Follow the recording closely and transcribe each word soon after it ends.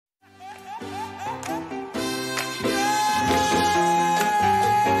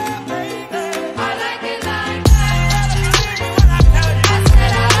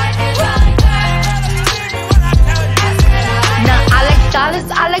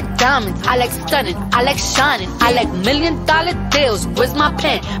like diamonds, I like stunning, I like shining, I like $1,000,000 deals. Where's my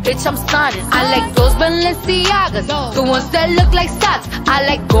pen? Bitch, I'm signing. I like those Balenciagas, the ones that look like socks. I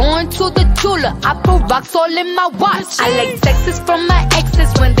like going to the jeweler, I put rocks all in my watch. I like texts from my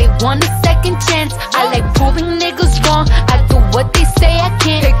exes when they want a second chance. I like proving niggas wrong, I do what they say I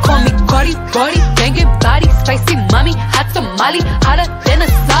can't. They call me Cardi, Bardi, banging body, Spicymami, hot tamale, hotter than a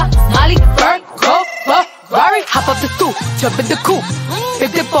Somali. Ferrari, hop up the stoop, jump in the coupe,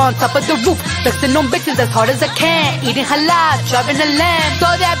 big dip on top of the roof, flexing on bitches as hard as I can, eating halal, driving a lamb. So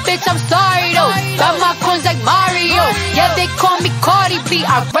that bitch, I'm sorry though, got my coins like Mario. Yeah, they call me Cardi B,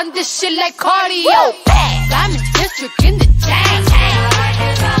 I run this shit like cardio. I'm in district in the chain.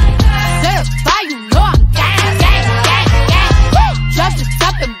 Certified, you know I'm gang, gang, gang, gang. Drop the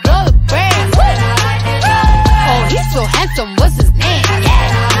top and blow the brand. Oh, he's so handsome, what's his name?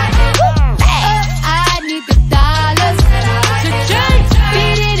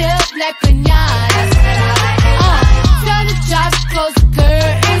 Like piñatas. Tell the jobs, close the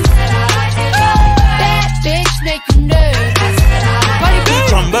curtains. That bitch make you nervous.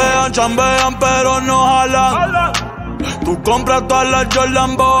 Chambean, chambean, pero no jalan. Tú compras todas las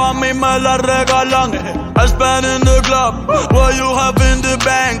Jolambo, a mí me las regalan. I spend in the club, what you have in the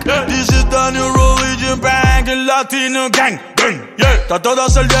bank. This is the new religion bank, el latino gang. Yeah, está toda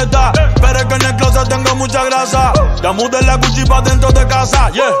servieta, pero es que en el closet tengo mucha grasa. Ya mudé la Gucci pa' dentro de casa,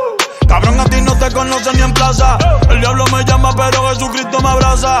 yeah. Cabrón, a ti no te conocen ni en plaza. El diablo me llama, pero Jesucristo me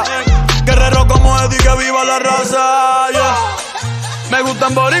abraza. Guerrero como Eddie, que viva la raza, yeah. Me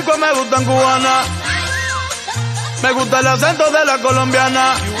gustan boricua, me gustan cubana. Me gusta el acento de la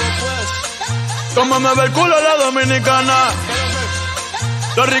colombiana. Como me ve el culo la dominicana.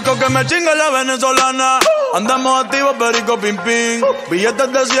 Lo rico que me chinga la venezolana. Andamos activos, perico, pim, pim. Billetes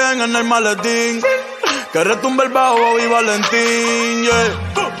de 100 en el maletín. Que retumbe el bajo, Bobby Valentín, yeah.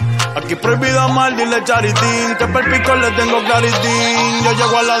 Aquí prohibido amar, dile charitín. Que per pico le tengo claritín. Yo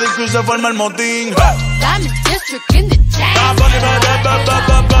llego a la disco y se forma el motín. I'm in district in the chain.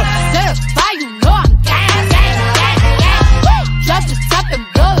 Certified, you know I'm gang, gang, gang, gang. Drop the top and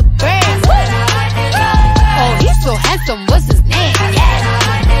blow the brand. Oh, he's so handsome, what's his name?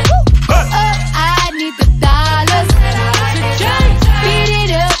 I need the dollars. Beat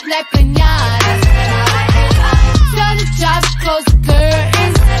it up like piñatas. Tell the jobs, close the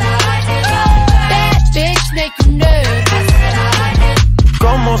curtains. Make you nervous.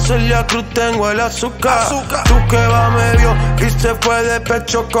 Como Celia Cruz tengo el azúcar. Tú que va medio y se fue de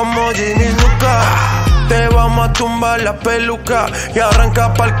pecho como Ginny Luca. Te vamos a tumbar la peluca y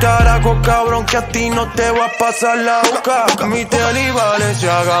arranca pa'l carajo, cabrón, que a ti no te va a pasar la boca. Mi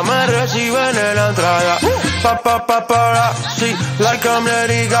Balenciagas me reciben en la entrada. Sí, like I'm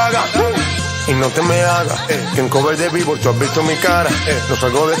Lady Gaga. Y no te me hagas, que en cover de vivo tú has visto mi cara. No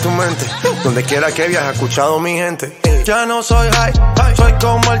salgo de tu mente, donde quiera que viajes, he escuchado mi gente. Ya no soy high, soy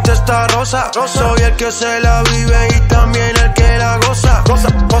como el testa rosa. Soy el que se la vive y también el que la goza. Cosa,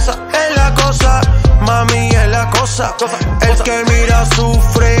 es la cosa, mami es la cosa. El que mira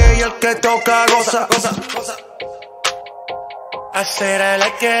sufre y el que toca goza. I said I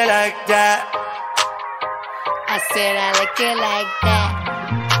like it like that. I said I like it like that.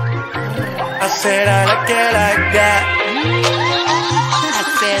 I said I like it like that. I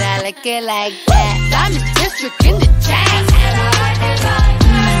said I like it like that. I'm in district in the chain.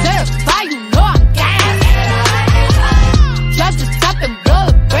 Certified, you know I'm gang. Drop the top and blow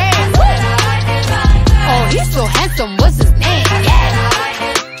the brand. Oh, he's so handsome, what's his name?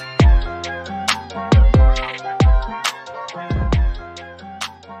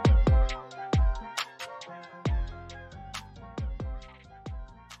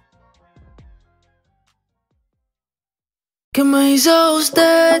 ¿Qué me hizo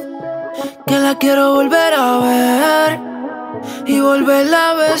usted? Que la quiero volver a ver y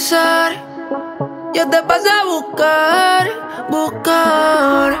volverla a besar. Yo te pasé a buscar.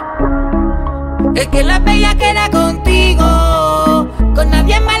 Es que la bella queda contigo, con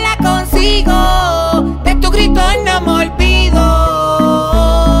nadie más la consigo. De tu grito no me olvido.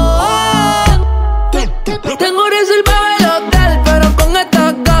 Tengo reservado el hotel, pero con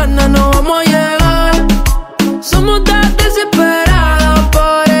estas ganas no vamos a llegar. Somos tan desesperados,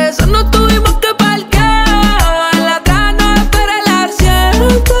 por eso no tuvimos que parquear. La atrás no espera el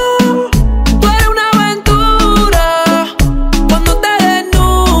asiento. Tú eres una aventura cuando te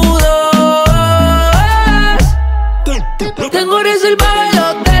desnudas.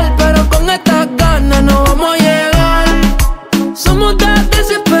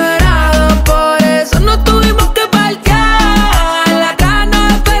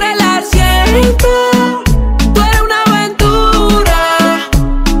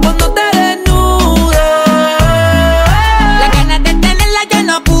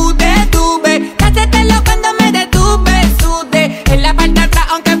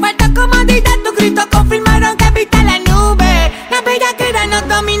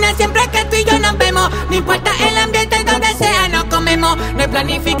 domina siempre que tú y yo nos vemos. No importa el ambiente donde sea, nos comemos. No hay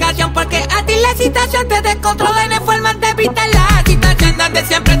planificación porque a ti la situación te descontrola. No hay forma de evitar la situación donde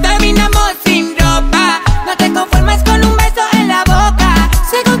siempre terminamos sin ropa. No te conformes con un beso en la boca.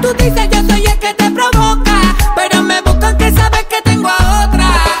 Según tú dices yo soy el que te provoca, pero me buscan que sabes que tengo a otra.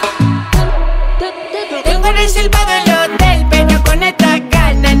 Tengo reservado el hotel, pero con esta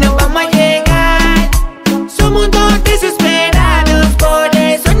ganas no vamos a llegar. Somos dos desesperados, por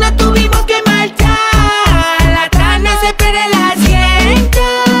eso no tuvimos que marchar. Atrás no se pierde el asiento.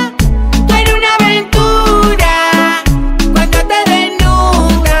 Tú eres una aventura cuando te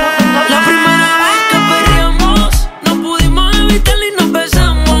desnudas. La primera vez que perreamos, no pudimos evitarlo y nos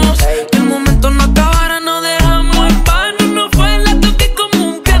besamos. Que el momento no acabara, no dejamos en vano. No fue el acto que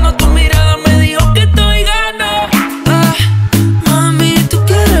común que no. Tu mirada me dijo que estoy gano. Mami, tú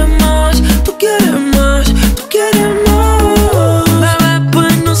quieres más, tú quieres más, tú quieres más. Bebé,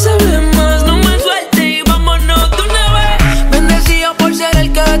 pues no se ve más, no me sueltes y vámonos de una vez. Bendecido por ser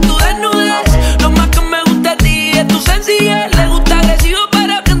el que tú desnudes. Lo más que me gusta de ti es tu sencillez. Le gusta agresivo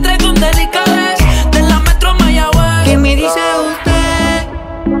pero que entre con delicadez. De la metro a Mayagüez. ¿Qué me dice usted?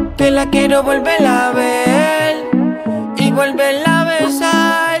 Que la quiero volver a ver y volverla a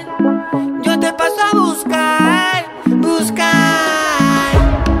besar. Yo te paso a buscar, buscar.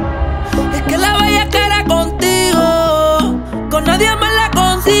 Es que la bella cara contigo, con nadie más la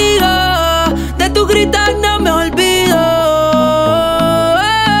consigo. De tu gritar no me olvido.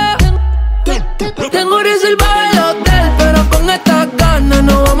 Tengo reservado el hotel, pero con estas ganas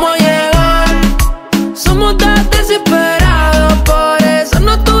no vamos a llegar. Somos tan desesperados, por eso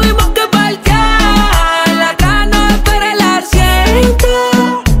no tuvimos que parquear. La gana espera el asiento.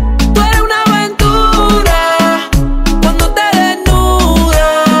 Tú eres una aventura cuando te desnudas.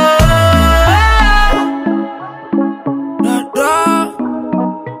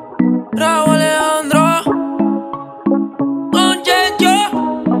 Raúl Alejandro con Yeyo,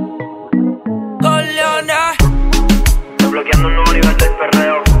 con Leona. Bloqueando un nuevo nivel del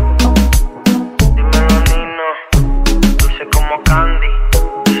perreo. Dímelo, Nino. Dulce como Candy,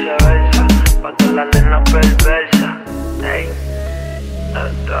 viceversa. Pa' todas las nenas perversas. Ey,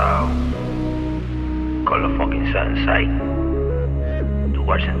 esto. Con los fucking sensei.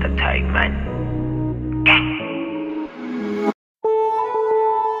 Towards entertainment.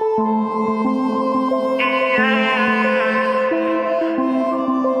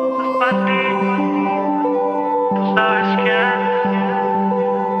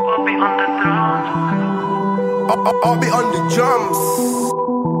 I'll be on the drums.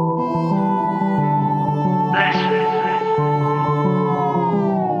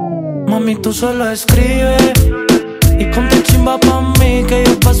 Mami, tú solo escribes y ponte chimba pa' mí, que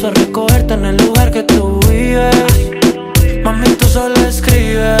yo paso a recogerte en el lugar que tú vives. Mami, tú solo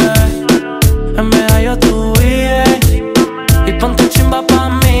escribes, en medallo tú vives. Y ponte chimba pa'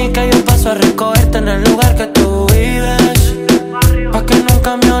 mí, que yo paso a recogerte en el lugar que tú vives, pa' que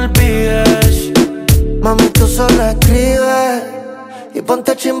nunca me olvides. Mami, tú solo escribes y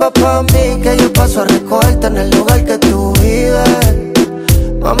ponte chimba pa' mí, que yo paso a recogerte en el lugar que tú vives.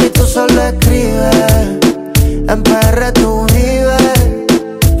 Mami, tú solo escribes, en PR tú vives.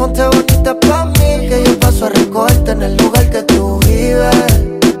 Ponte bonita pa' mí, que yo paso a recogerte en el lugar que tú vives,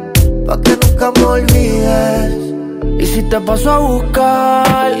 pa' que nunca me olvides. Y si te paso a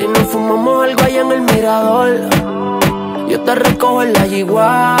buscar y nos fumamos algo allá en el mirador, yo te recojo en la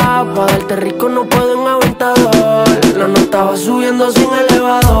yigua, pa' darte rico no puedo en aventador. La nota va subiendo sin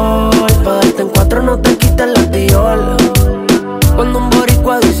elevador, pa' darte en cuatro no te quites la tiola. Cuando un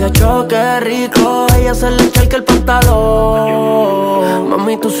boricua dice choque rico, ella se le echa el pantalón.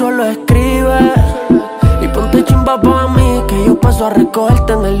 Mami, tú solo escribes y ponte chimba pa' mí, que yo paso a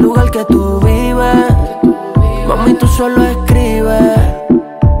recogerte en el lugar que tú vives. Mami, tú solo escribes,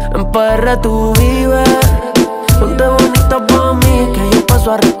 en PR tú vives. Ponte bonita pa' mí, que yo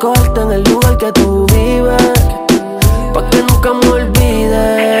paso a recogerte en el lugar que tú vives, pa' que nunca me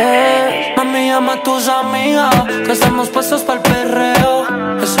olvides. Mami, llama a tus amigas, que estamos puestos pa'l perreo.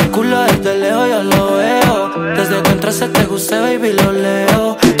 Ese culo desde lejos yo lo veo. Desde que entraste te gusté, baby, lo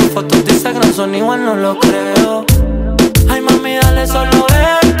leo. Tus fotos de Instagram son igual, no lo creo. Ay, mami, dale solo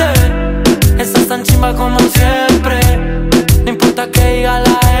verte. Estás tan chimba como siempre. No importa que diga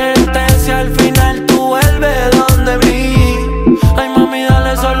la gente, si al final tú vuelves donde mí. Ay, mami,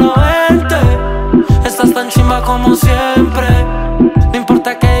 dale solo verte. Estás tan chimba como siempre. No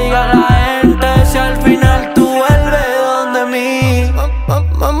importa que diga la gente, si al final tú vuelves donde mí.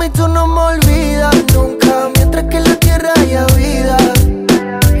 Mami, tú no me olvidas nunca, mientras que en la tierra haya vida.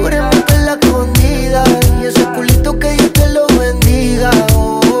 Júrame perla escondida y ese culito que Dios te lo bendiga.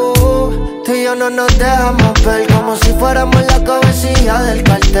 Oh. yo no nos dejamos ver, como si fuéramos la cabecilla del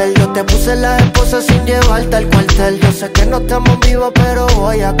cartel. Yo te puse la esposa sin llevarte al cuartel. Yo sé que no estamos vivos, pero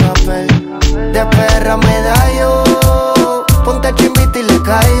voy a caper. De perra medallo, ponte chimbita y le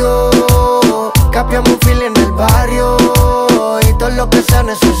caigo. Capiamos un fil en el barrio y todo lo que sea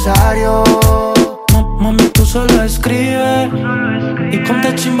necesario. Mami, tú solo escribes y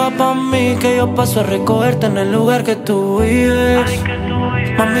ponte chimba pa' mí, que yo paso a recogerte en el lugar que tú vives.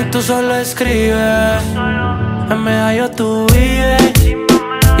 Mami, tú solo escribes, en medallo tú vives.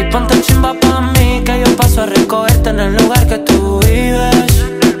 Y ponte chimba pa' mí, que yo paso a recogerte en el lugar que tú vives,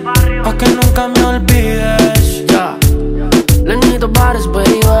 pa' que nunca me olvides. Yeah. Lenito bares,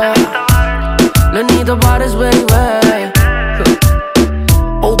 baby. Lenito bares, baby.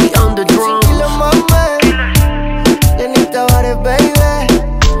 Obi on the drum. Lenito bares, baby.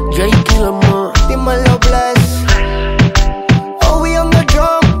 J. Killamore. Dímelo, bless. Obi on the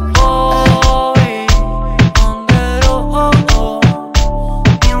drum. Obi on the drum.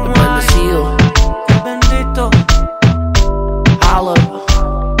 Bendecido. Bendito. Holla.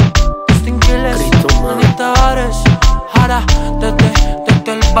 Lenito bares. Jara.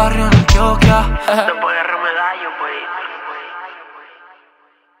 Desde el barrio Antioquia.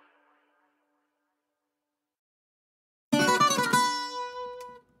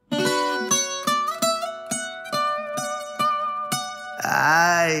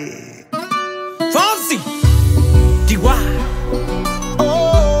 Ay. Fonsi, Chihuahua.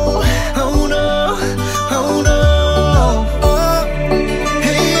 Oh, oh no, oh no. Oh,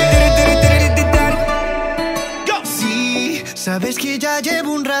 hey. Sí, sabes que ya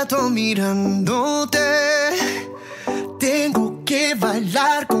llevo un rato mirándote. Tengo que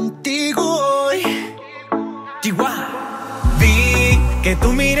bailar contigo hoy. Chihuahua. Vi que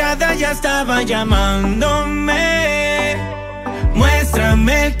tu mirada ya estaba llamándome.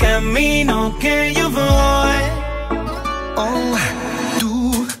 Muéstrame el camino que yo voy. Oh,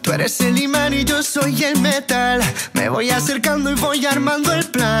 tú eres el imán y yo soy el metal. Me voy acercando y voy armando el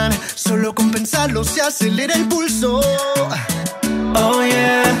plan. Solo con pensarlo se acelera el pulso. Oh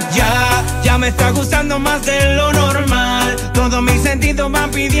yeah, ya me está gustando más de lo normal. Todos mis sentidos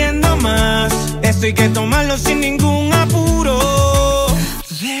van pidiendo más. Esto hay que tomarlo sin ningún apuro.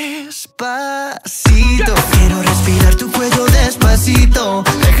 Despacito, quiero respirar tu cuello despacito.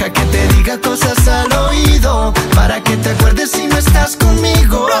 Deja que te diga cosas al oído, para que te acuerdes si no estás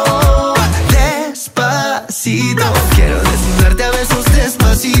conmigo. Despacito, quiero desnudarte a besos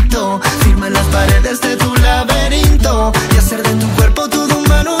despacito. Firma en las paredes de tu laberinto y hacer de tu cuerpo todo un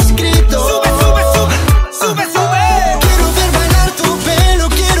manuscrito. Sube, sube, sube, sube, sube. Quiero ver bailar tu pelo,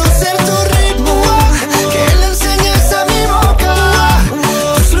 quiero ser tu ritmo, que le enseñes a mi boca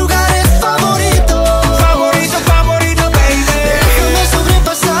tus lugares favoritos. Favorito, favorito, baby. Déjame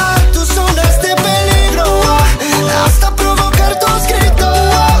sobrepasar tus zonas de peligro, hasta provocar tus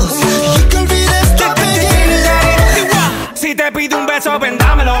gritos y que olvides tu apellido. Si te pido un beso, ven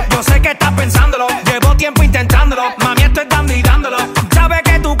dámelo. Yo sé que estás pensándolo, llevo tiempo intentándolo. Mami, estoy dando y dándolo. Sabe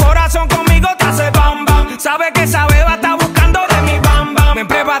que tu corazón conmigo te hace bam bam. Sabe que esa beba está buscando de mi bam bam. Me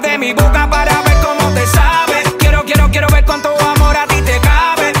pruebas de mi boca para ver cómo te sabe. Quiero ver cuánto amor a ti te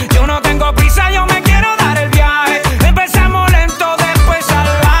cabe. Yo no tengo prisa, yo me quiero dar el viaje. Empezamos lento, después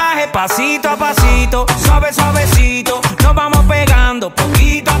salvaje. Pasito a pasito, suave, suavecito. Nos vamos pegando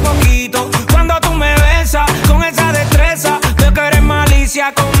poquito a poquito. Cuando tú me besas con esa destreza, veo que eres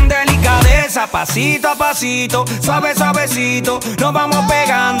malicia con delicadeza. Pasito a pasito, suave, suavecito. Nos vamos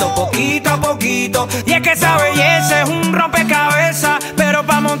pegando poquito a poquito. Y es que esa belleza es un rompecabezas, pero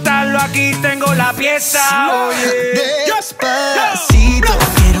para montarlo aquí tengo la pieza. Despacito,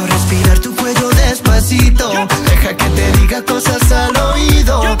 quiero respirar tu cuello despacito. Deja que te diga cosas al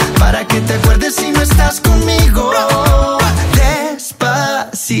oído, para que te acuerdes si no estás conmigo.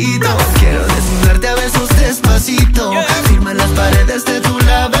 Despacito, quiero desnudarte a besos despacito. Firma en las paredes de tu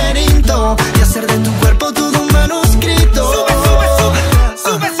laberinto y hacer de tu cuerpo todo un manuscrito. Sube, sube, sube,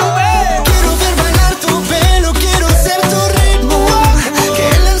 sube, sube. Quiero ver bailar tu pelo, quiero ser tu ritmo,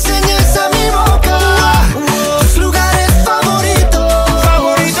 que le enseñes a mi boca tus lugares favoritos.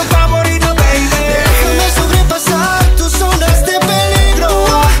 Favorito, favorito, baby. Déjame sobrepasar tus zonas de peligro,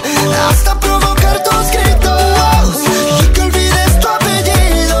 hasta provocar tus gritos y que olvides tu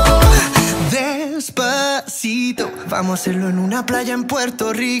apellido. Despacito, vamos a hacerlo en una playa en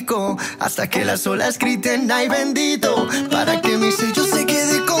Puerto Rico, hasta que las olas griten ay bendito, para que mi sello se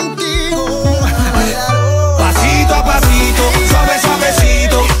quede contigo. Pasito a pasito, suave,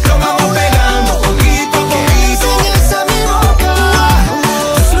 suavecito. Lo vamos pegando poquito a poquito. Enseñas a mi boca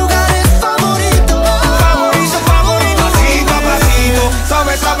tus lugares favoritos. Favorito, favorito. Pasito a pasito,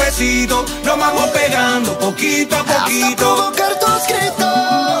 suave, suavecito. nos vamos pegando poquito a poquito. Hasta provocar tus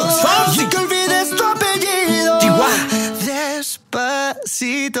gritos y que olvides tu apellido.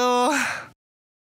 Despacito.